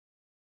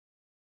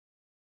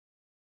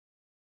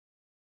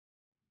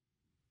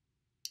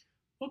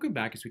Welcome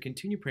back as we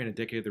continue praying a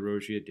decade of the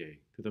Rosary a day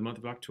through the month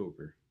of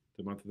October,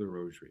 the month of the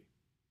Rosary.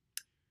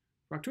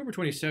 For October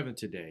 27th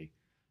today,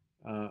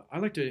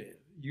 I'd like to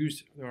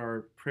use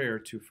our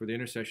prayer for the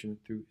intercession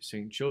through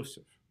St.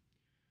 Joseph.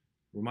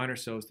 Remind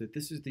ourselves that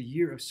this is the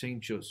year of St.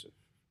 Joseph,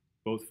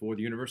 both for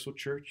the Universal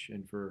Church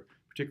and for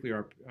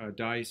particularly our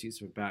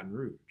Diocese of Baton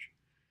Rouge.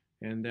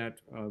 And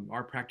that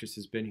our practice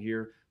has been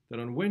here that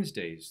on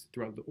Wednesdays,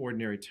 throughout the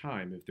ordinary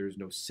time, if there's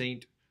no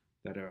saint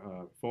that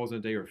falls on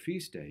a day or a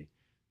feast day,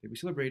 that we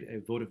celebrate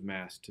a votive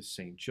Mass to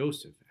St.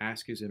 Joseph,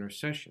 ask his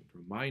intercession,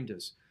 remind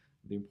us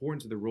of the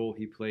importance of the role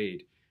he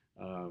played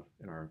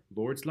in our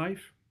Lord's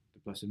life,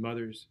 the Blessed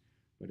Mother's,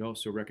 but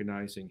also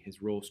recognizing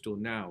his role still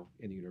now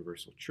in the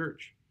Universal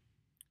Church.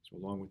 So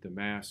along with the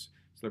Mass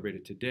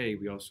celebrated today,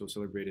 we also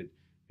celebrated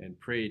and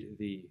prayed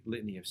the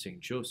Litany of St.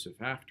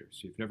 Joseph after.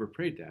 So if you've never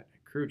prayed that, I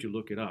encourage you to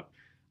look it up.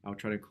 I'll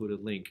try to include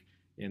a link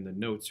in the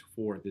notes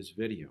for this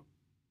video.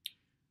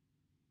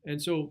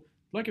 And so,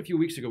 like a few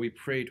weeks ago, we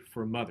prayed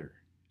for mothers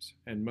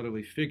and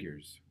motherly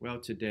figures. Well,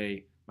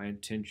 today, my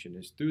intention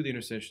is through the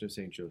intercession of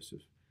St.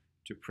 Joseph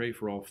to pray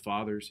for all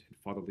fathers and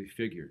fatherly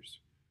figures.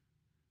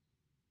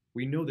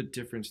 We know the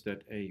difference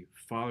that a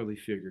fatherly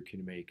figure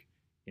can make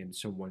in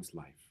someone's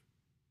life.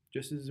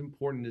 Just as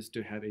important as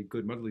to have a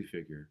good motherly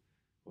figure,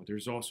 well,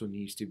 there's also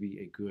needs to be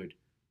a good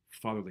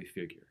fatherly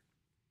figure.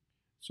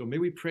 So may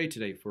we pray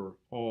today for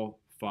all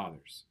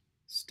fathers,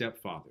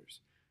 stepfathers,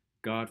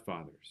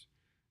 godfathers,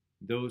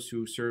 those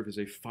who serve as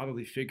a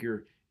fatherly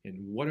figure in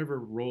whatever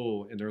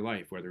role in their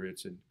life, whether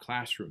it's in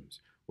classrooms,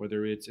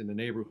 whether it's in the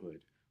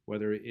neighborhood,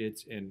 whether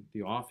it's in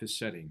the office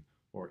setting,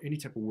 or any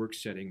type of work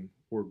setting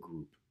or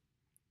group.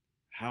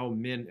 How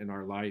men in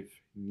our life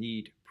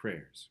need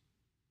prayers,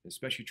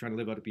 especially trying to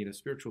live out of being a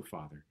spiritual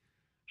father.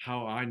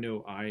 How I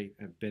know I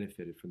have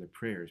benefited from the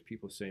prayers,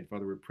 people saying,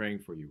 Father, we're praying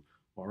for you,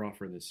 or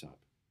offering this up.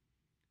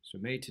 So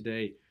may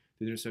today,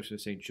 through the intercession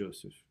of St.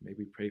 Joseph, may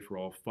we pray for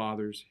all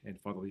fathers and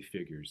fatherly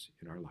figures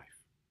in our life.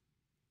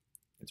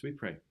 And so we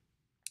pray.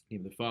 In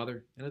the name of the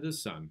Father, and of the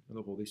Son, and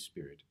of the Holy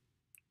Spirit.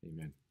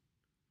 Amen.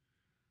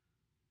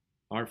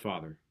 Our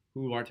Father,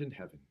 who art in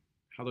heaven,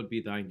 hallowed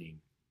be thy name.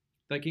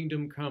 Thy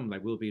kingdom come, thy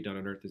will be done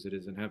on earth as it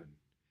is in heaven.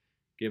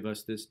 Give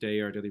us this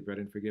day our daily bread,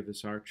 and forgive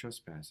us our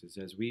trespasses,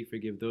 as we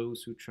forgive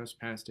those who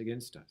trespass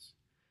against us.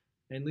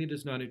 And lead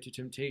us not into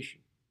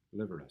temptation.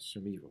 Deliver us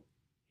from evil.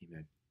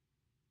 Amen.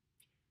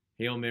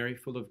 Hail Mary,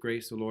 full of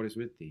grace, the Lord is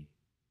with thee.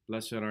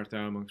 Blessed art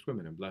thou amongst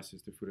women, and blessed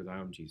is the fruit of thy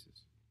womb,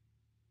 Jesus.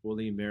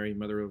 Holy Mary,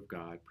 Mother of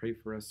God, pray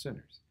for us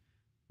sinners,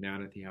 now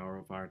and at the hour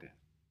of our death.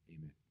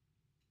 Amen.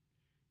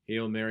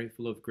 Hail Mary,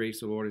 full of grace,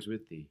 the Lord is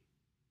with thee.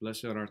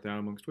 Blessed art thou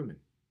amongst women,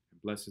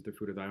 and blessed is the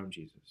fruit of thy womb,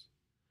 Jesus.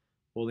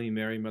 Holy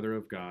Mary, Mother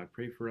of God,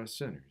 pray for us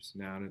sinners,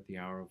 now and at the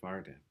hour of our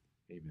death.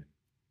 Amen.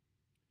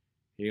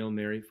 Hail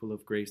Mary, full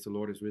of grace, the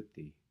Lord is with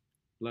thee.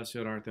 Blessed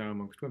art thou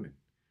amongst women,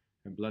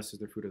 and blessed is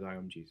the fruit of thy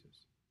womb,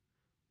 Jesus.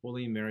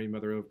 Holy Mary,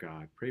 Mother of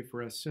God, pray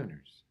for us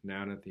sinners,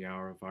 now and at the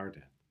hour of our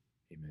death.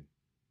 Amen.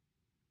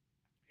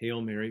 Hail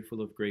Mary,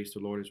 full of grace, the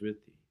Lord is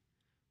with thee.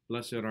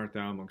 Blessed art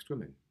thou amongst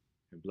women,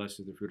 and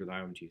blessed is the fruit of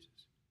thy womb,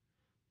 Jesus.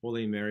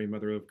 Holy Mary,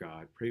 Mother of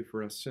God, pray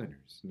for us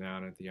sinners, now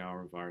and at the hour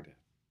of our death.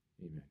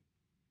 Amen.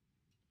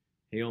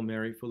 Hail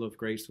Mary, full of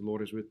grace, the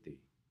Lord is with thee.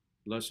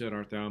 Blessed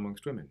art thou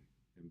amongst women,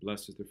 and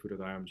blessed is the fruit of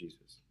thy womb,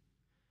 Jesus.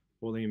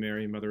 Holy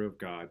Mary, Mother of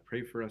God,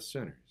 pray for us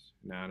sinners,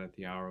 now and at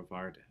the hour of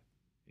our death.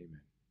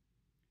 Amen.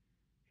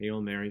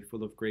 Hail Mary,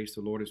 full of grace,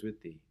 the Lord is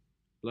with thee.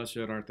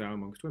 Blessed art thou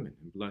amongst women,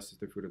 and blessed is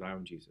the fruit of thy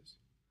womb, Jesus.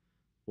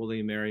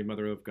 Holy Mary,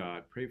 Mother of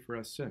God, pray for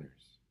us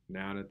sinners,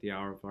 now and at the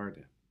hour of our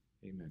death.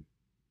 Amen.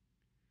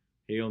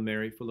 Hail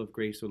Mary, full of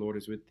grace, the Lord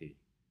is with thee.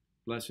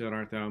 Blessed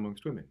art thou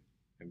amongst women,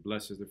 and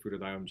blessed is the fruit of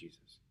thy womb,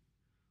 Jesus.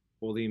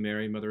 Holy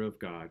Mary, Mother of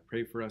God,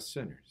 pray for us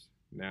sinners,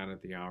 now and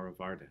at the hour of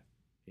our death.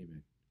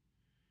 Amen.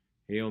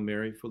 Hail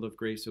Mary, full of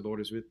grace, the Lord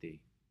is with thee.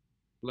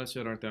 Blessed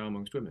art thou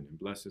amongst women, and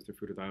blessed is the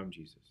fruit of thy womb,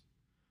 Jesus.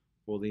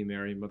 Holy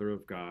Mary, Mother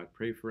of God,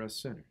 pray for us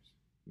sinners,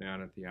 now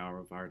and at the hour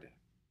of our death.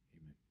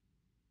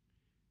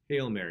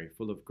 Hail Mary,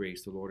 full of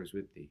grace, the Lord is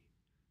with thee.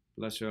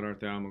 Blessed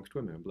art thou amongst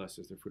women, and blessed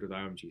is the fruit of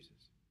thy womb,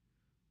 Jesus.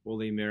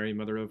 Holy Mary,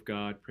 Mother of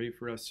God, pray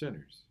for us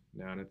sinners,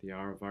 now and at the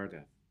hour of our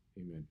death.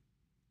 Amen.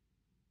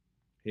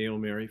 Hail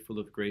Mary, full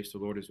of grace, the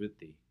Lord is with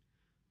thee.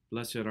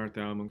 Blessed art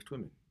thou amongst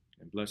women,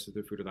 and blessed is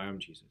the fruit of thy womb,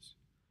 Jesus.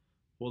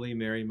 Holy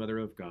Mary, Mother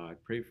of God,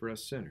 pray for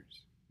us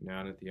sinners,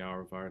 now and at the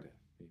hour of our death.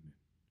 Amen.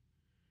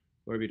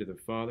 Glory be to the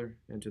Father,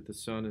 and to the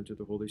Son, and to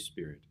the Holy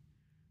Spirit,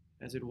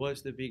 as it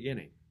was in the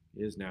beginning,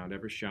 is now, and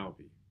ever shall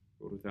be,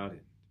 world without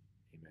end.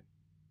 Amen.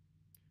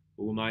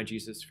 O my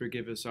Jesus,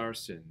 forgive us our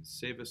sins,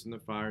 save us from the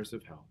fires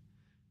of hell.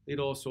 Lead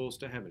all souls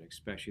to heaven,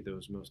 especially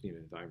those most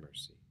needed of thy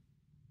mercy.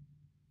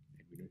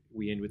 And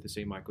we end with the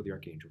St. Michael the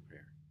Archangel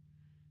prayer.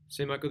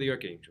 St. Michael the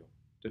Archangel,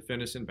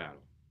 defend us in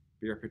battle.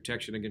 Be our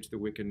protection against the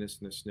wickedness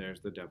and the snares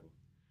of the devil.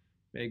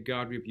 May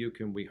God rebuke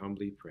him, we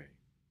humbly pray.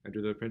 And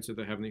to the Prince of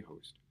the heavenly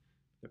host,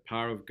 the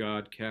power of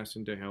God cast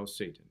into hell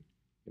Satan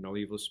and all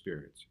evil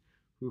spirits,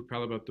 who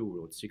prowl about the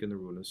world seeking the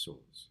ruin of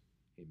souls.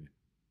 Amen.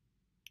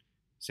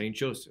 Saint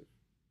Joseph,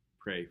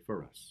 pray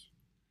for us.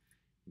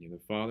 In the name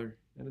of the Father,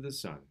 and of the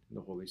Son, and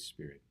the Holy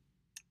Spirit.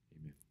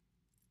 Amen.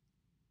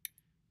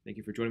 Thank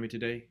you for joining me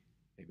today,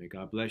 and may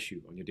God bless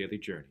you on your daily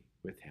journey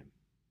with Him.